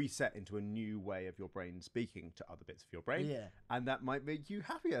sort of reset into a new way of your brain speaking to other bits of your brain. Yeah. And that might make you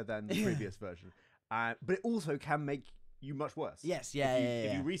happier than the previous version. But it also can make you much worse. Yes,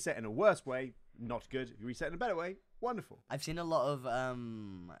 If you reset in a worse way, not good. If you reset in a better way, wonderful. I've seen a lot of,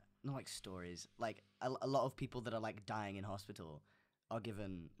 not like stories, like a lot of people that are like dying in hospital are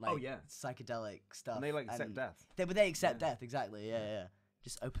given like psychedelic stuff. And they like accept death. They accept death, exactly, yeah.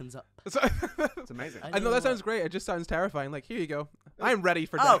 just opens up. So It's amazing. I know that sounds great. It just sounds terrifying. Like, here you go. I'm ready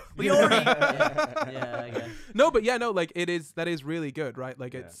for Oh, death. we already. Yeah, I guess. No, but yeah, no, like that is really good, right?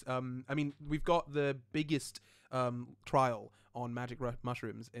 Like it's I mean, we've got the biggest trial on magic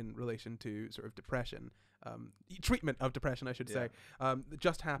mushrooms in relation to sort of depression, treatment of depression, I should say. It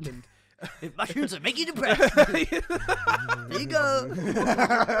just happened. If mushrooms are making you depressed, here you go.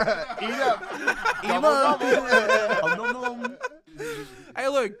 Eat up. Eat 'em up. Om nom nom. Hey,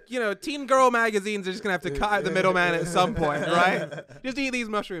 look, you know, teen girl magazines are just gonna have to cut out the middleman at some point, right? Just eat these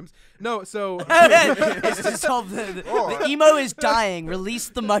mushrooms. No, so It's to solve the emo is dying. Release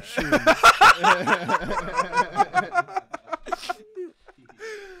the mushrooms.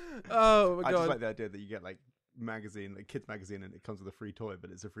 oh my I god. just like the idea that you get like kids magazine, and it comes with a free toy,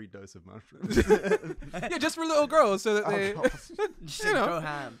 but it's a free dose of mushrooms. Yeah, just for little girls, so that they, Just you know. go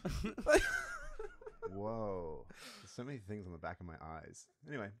ham. Whoa. There's so many things on the back of my eyes.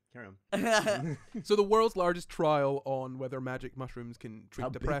 Anyway, carry on. So the world's largest trial on whether magic mushrooms can treat How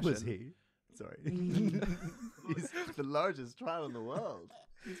depression. big was he? Sorry. He's the largest trial in the world.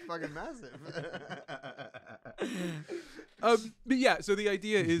 He's fucking massive. But yeah, so the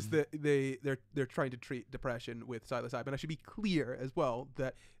idea is that they're trying to treat depression with psilocybin. I should be clear as well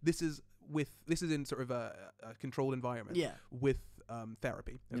that this is in sort of a controlled environment with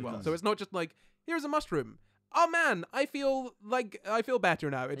therapy as well. So it's not just like, here's a mushroom. Oh man, I feel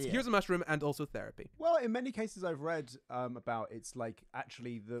better now. It's here's a mushroom and also therapy. Well, in many cases I've read about, it's like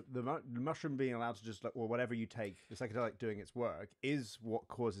actually the mushroom being allowed to just, like, or whatever you take, the psychedelic doing its work is what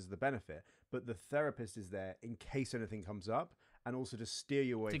causes the benefit. But the therapist is there in case anything comes up, and also to steer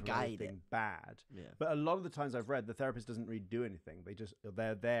you away from anything bad. Yeah. But a lot of the times I've read, the therapist doesn't really do anything.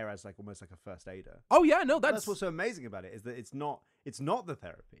 They're there as like almost like a first aider. Oh yeah, no, that's what's so amazing about it, is that it's not the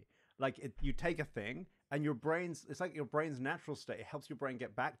therapy. Like you take a thing, and it's like your brain's natural state. It helps your brain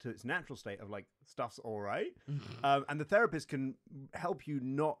get back to its natural state of like, stuff's all right. And the therapist can help you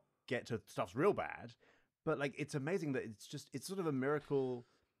not get to stuff's real bad. But like, it's amazing that it's sort of a miracle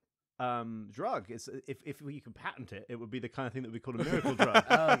drug. It's if we could patent it, it would be the kind of thing that we call a miracle drug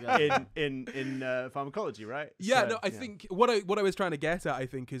in pharmacology, right? Yeah, so, no, I think what I was trying to get at, I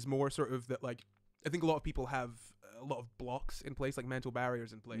think, is more sort of that, like, I think a lot of people have a lot of blocks in place, like mental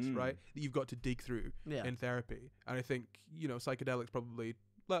barriers in place, right? That you've got to dig through in therapy. And I think, you know, psychedelics probably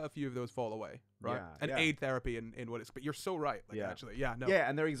let a few of those fall away, right? Aid therapy in what it's, but you're so right. Like, actually, no. Yeah,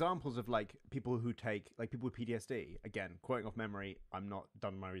 and there are examples of like people who take, like people with PTSD, again, quoting off memory, I'm not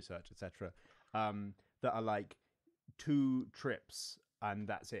done my research, etc. That are like 2 trips and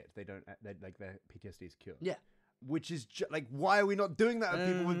that's it. They like their PTSD is cured. Yeah. Which is like, why are we not doing that with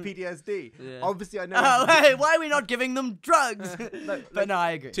people with PTSD? Yeah. Obviously, I know. Oh, hey, why are we not giving them drugs? But no,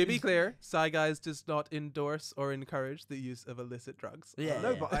 I agree. To be clear, SCI GUYS does not endorse or encourage the use of illicit drugs.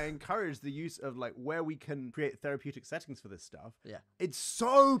 But I encourage the use of like where we can create therapeutic settings for this stuff. Yeah, it's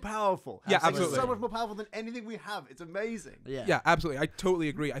so powerful. Yeah, absolutely. It's so much more powerful than anything we have. It's amazing. Yeah, absolutely. I totally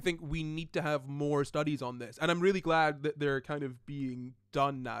agree. I think we need to have more studies on this, and I'm really glad that they're kind of being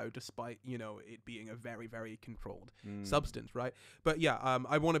done now, despite, you know, it being a very, very controlled substance, right? But yeah,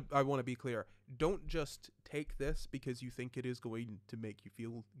 I want to be clear. Don't just take this because you think it is going to make you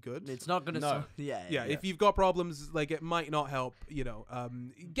feel good. It's not going to. Yeah. If you've got problems, like, it might not help. You know,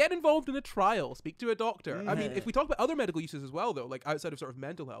 get involved in a trial. Speak to a doctor. I mean, if we talk about other medical uses as well, though, like outside of sort of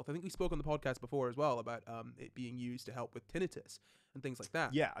mental health, I think we spoke on the podcast before as well about it being used to help with tinnitus and things like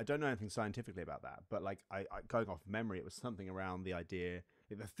that. Yeah, I don't know anything scientifically about that, but like, I going off memory, it was something around the idea.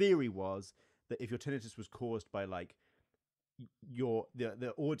 The theory was that if your tinnitus was caused by like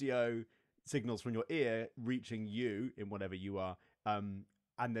the audio signals from your ear reaching you in whatever you are, and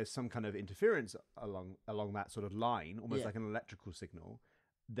there's some kind of interference along that sort of line, almost like an electrical signal,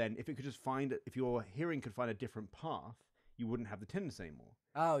 then if your hearing could find a different path, you wouldn't have the tinnitus anymore.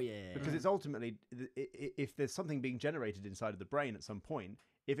 Oh yeah. Because it's ultimately, if there's something being generated inside of the brain at some point,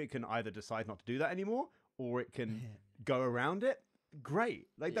 if it can either decide not to do that anymore or it can go around it, great.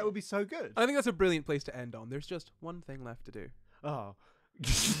 Like, that would be so good. I think that's a brilliant place to end on. There's just one thing left to do. Oh.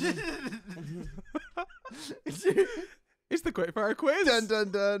 It's the quickfire quiz. Dun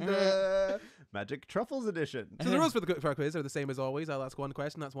dun dun dun. Magic Truffles edition. So the rules for the quickfire quiz are the same as always. I'll ask one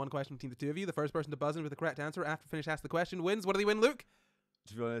question. That's one question between the two of you. The first person to buzz in with the correct answer after finish ask the question wins. What do they win, Luke?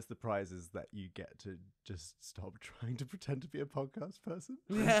 To be honest, the prize is that you get to just stop trying to pretend to be a podcast person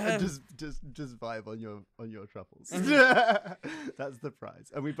and just vibe on your truffles. That's the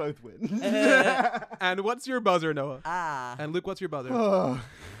prize, and we both win. And what's your buzzer, Noah? And Luke, what's your buzzer?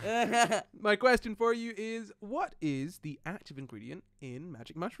 My question for you is: what is the active ingredient in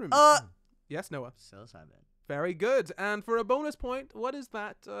magic mushrooms? Yes, Noah. Psilocybin. Very good. And for a bonus point, what is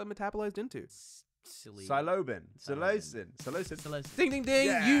that metabolized into? Silly. Psilocin. Psilocin. Ding, ding, ding.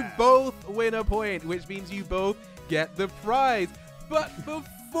 Yeah. You both win a point, which means you both get the prize. But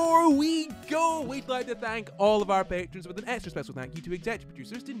before we go, we'd like to thank all of our patrons with an extra special thank you to executive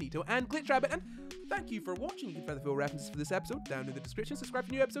producers Denito and Glitchrabbit. And thank you for watching. You can find the full references for this episode down in the description. Subscribe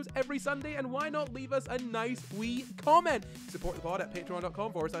for new episodes every Sunday, and why not leave us a nice wee comment? Support the pod at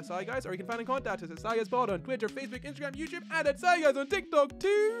patreon.com/SCI Guys, or you can find and contact us at SCI Guys Pod on Twitter, Facebook, Instagram, YouTube, and at SCI Guys on TikTok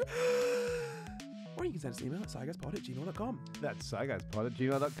too. Or you can send us an email at sciguyspod@gmail.com. That's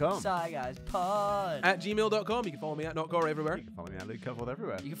sciguyspod@gmail.com. SciGuysPod. At gmail.com. You can follow me at NotGore everywhere. You can follow me at Luke Covell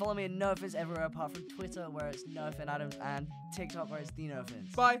everywhere. You can follow me at NoFins everywhere apart from Twitter, where it's NoFin Adams, and TikTok, where it's the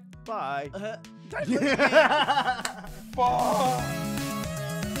NoFins. Bye. Bye. Bye.